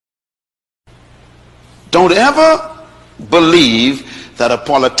Don't ever believe that a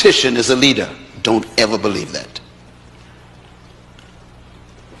politician is a leader. Don't ever believe that.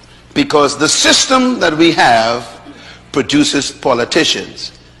 Because the system that we have produces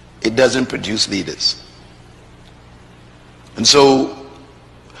politicians. It doesn't produce leaders. And so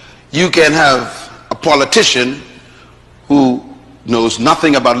you can have a politician who knows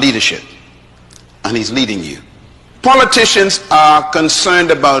nothing about leadership, and he's leading you. Politicians are concerned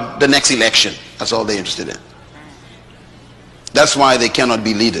about the next election. That's all they're interested in. That's why they cannot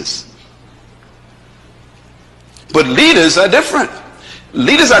be leaders. But leaders are different.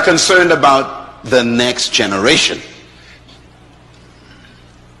 Leaders are concerned about the next generation.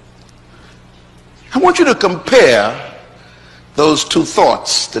 I want you to compare those two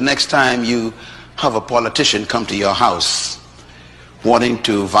thoughts the next time you have a politician come to your house wanting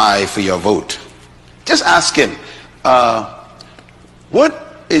to vie for your vote. Just ask him,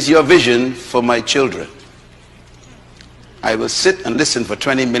 what is your vision for my children? I will sit and listen for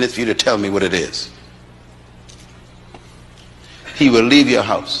 20 minutes for you to tell me what it is. He will leave your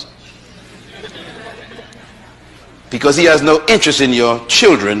house because he has no interest in your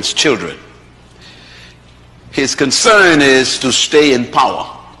children's children. His concern is to stay in power,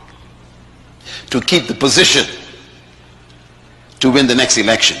 to keep the position, to win the next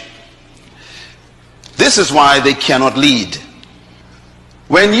election. This is why they cannot lead.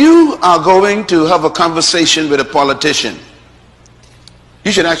 When you are going to have a conversation with a politician,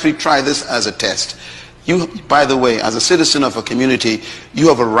 you should actually try this as a test. You, by the way, as a citizen of a community, you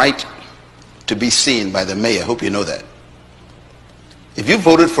have a right to be seen by the mayor. Hope you know that. If you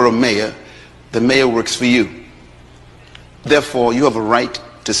voted for a mayor, the mayor works for you. Therefore, you have a right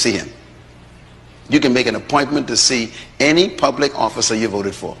to see him. You can make an appointment to see any public officer you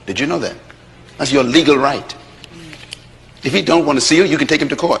voted for. Did you know that? That's your legal right. If he don't want to see you, you can take him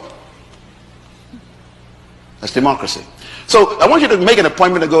to court. That's democracy. So I want you to make an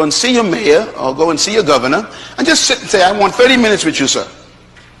appointment to go and see your mayor or go and see your governor and just sit and say, I want 30 minutes with you, sir.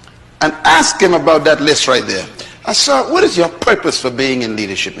 And ask him about that list right there. Sir, what is your purpose for being in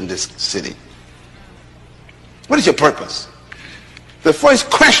leadership in this city? What is your purpose? The first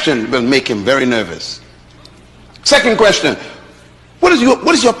question will make him very nervous. Second question, what is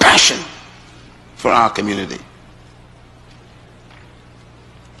your passion for our community?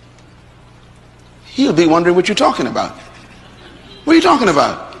 He'll be wondering what you're talking about. What are you talking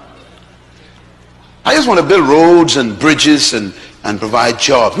about? I just want to build roads and bridges and provide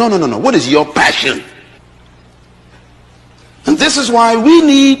jobs. No. What is your passion? And this is why we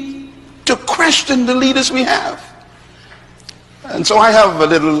need to question the leaders we have. And so I have a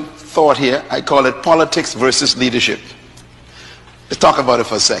little thought here. I call it politics versus leadership. Let's talk about it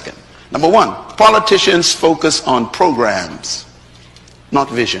for a second. Number one, politicians focus on programs, not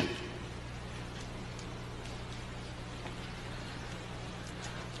vision.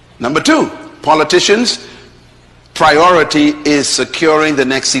 Number two, politicians' priority is securing the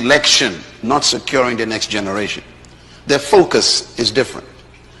next election, not securing the next generation. Their focus is different.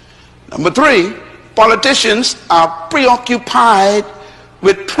 Number three, politicians are preoccupied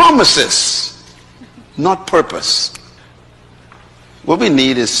with promises, not purpose. What we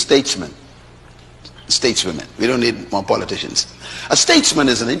need is statesmen, stateswomen. We don't need more politicians. A statesman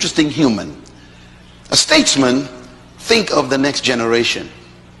is an interesting human. A statesman thinks of the next generation.